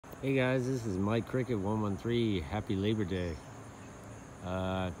Hey guys, this is Mike Cricket 113. Happy Labor Day.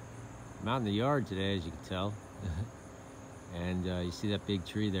 I'm out in the yard today, as you can tell. And you see that big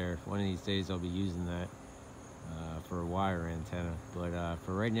tree there. One of these days I'll be using that for a wire antenna. But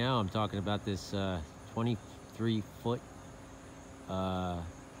for right now, I'm talking about this 23-foot Imax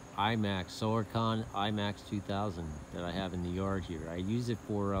Solarcon Imax 2000 that I have in the yard here. I use it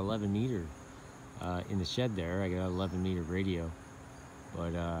for 11 meter in the shed there. I got an 11 meter radio.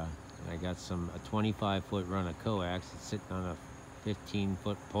 But I got a 25-foot run of coax. It's sitting on a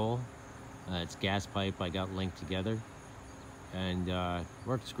 15-foot pole. It's gas pipe I got linked together, and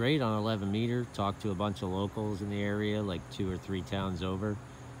works great on 11 meter. Talked to a bunch of locals in the area, like 2 or 3 towns over,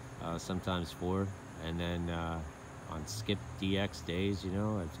 sometimes 4. And then on skip DX days, you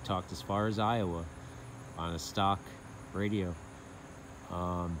know, I've talked as far as Iowa on a stock radio.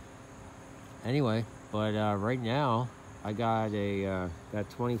 Anyway, but right now I got that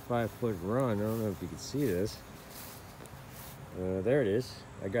 25-foot run. I don't know if you can see this. There it is.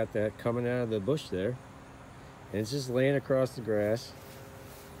 I got that coming out of the bush there, and it's just laying across the grass.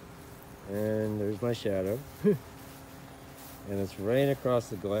 And there's my shadow. And it's laying across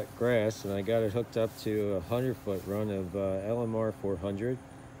the grass, and I got it hooked up to a 100-foot run of LMR 400.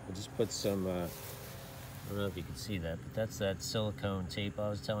 I just put some, I don't know if you can see that, but that's that silicone tape I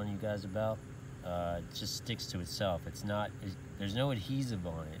was telling you guys about. It just sticks to itself. There's no adhesive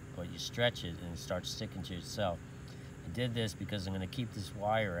on it, but you stretch it and it starts sticking to itself. I did this because I'm going to keep this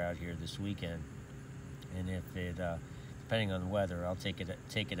wire out here this weekend, and if it, depending on the weather, I'll take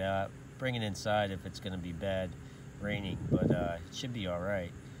it out, bring it inside if it's going to be bad raining, but it should be all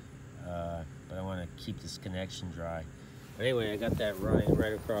right. But I want to keep this connection dry. But anyway, I got that running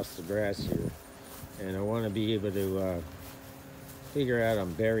right across the grass here, and I want to be able to figure out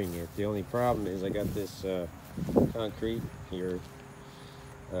I'm burying it. The only problem is I got this concrete here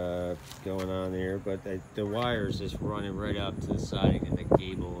going on there, but the wire is just running right up to the siding of the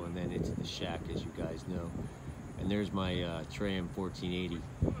gable and then into the shack, as you guys know. And there's my Tram 1480.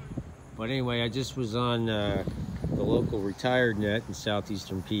 But anyway, I just was on the local retired net in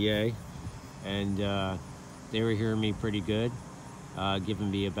southeastern PA, and they were hearing me pretty good,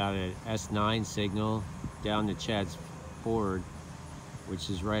 giving me about an S9 signal down to Chad's Ford, which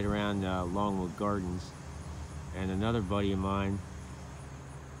is right around Longwood Gardens. And another buddy of mine,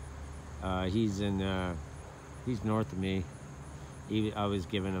 he's north of me. I was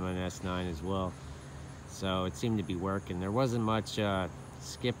giving him an S9 as well, so it seemed to be working. There wasn't much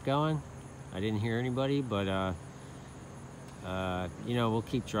skip going. I didn't hear anybody, but you know, we'll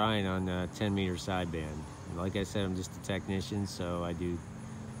keep trying on 10-meter sideband. And like I said, I'm just a technician, so I do,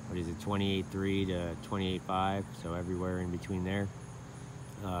 what is it, 28.3 to 28.5, so everywhere in between there.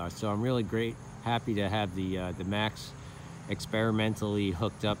 So I'm really happy to have the Max experimentally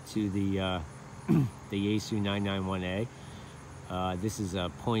hooked up to the Yaesu FT-991a. This is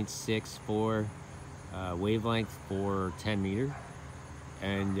a 0.64 wavelength for 10 meter,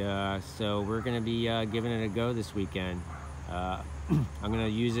 and so we're going to be giving it a go this weekend. I'm going to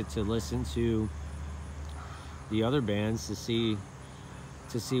use it to listen to the other bands to see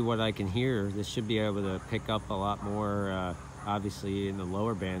what I can hear. This should be able to pick up a lot more, obviously in the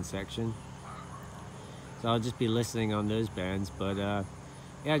lower band section, so I'll just be listening on those bands. But yeah,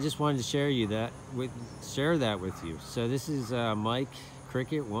 I just wanted to share that with you. So this is Mike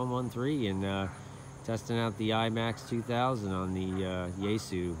Cricket 113, and testing out the Imax 2000 on the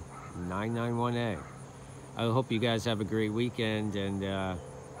Yaesu FT-991a. I hope you guys have a great weekend, and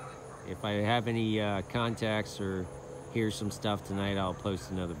if I have any contacts or hear some stuff tonight, I'll post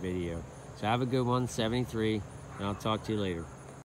another video. So have a good one, 73, and I'll talk to you later.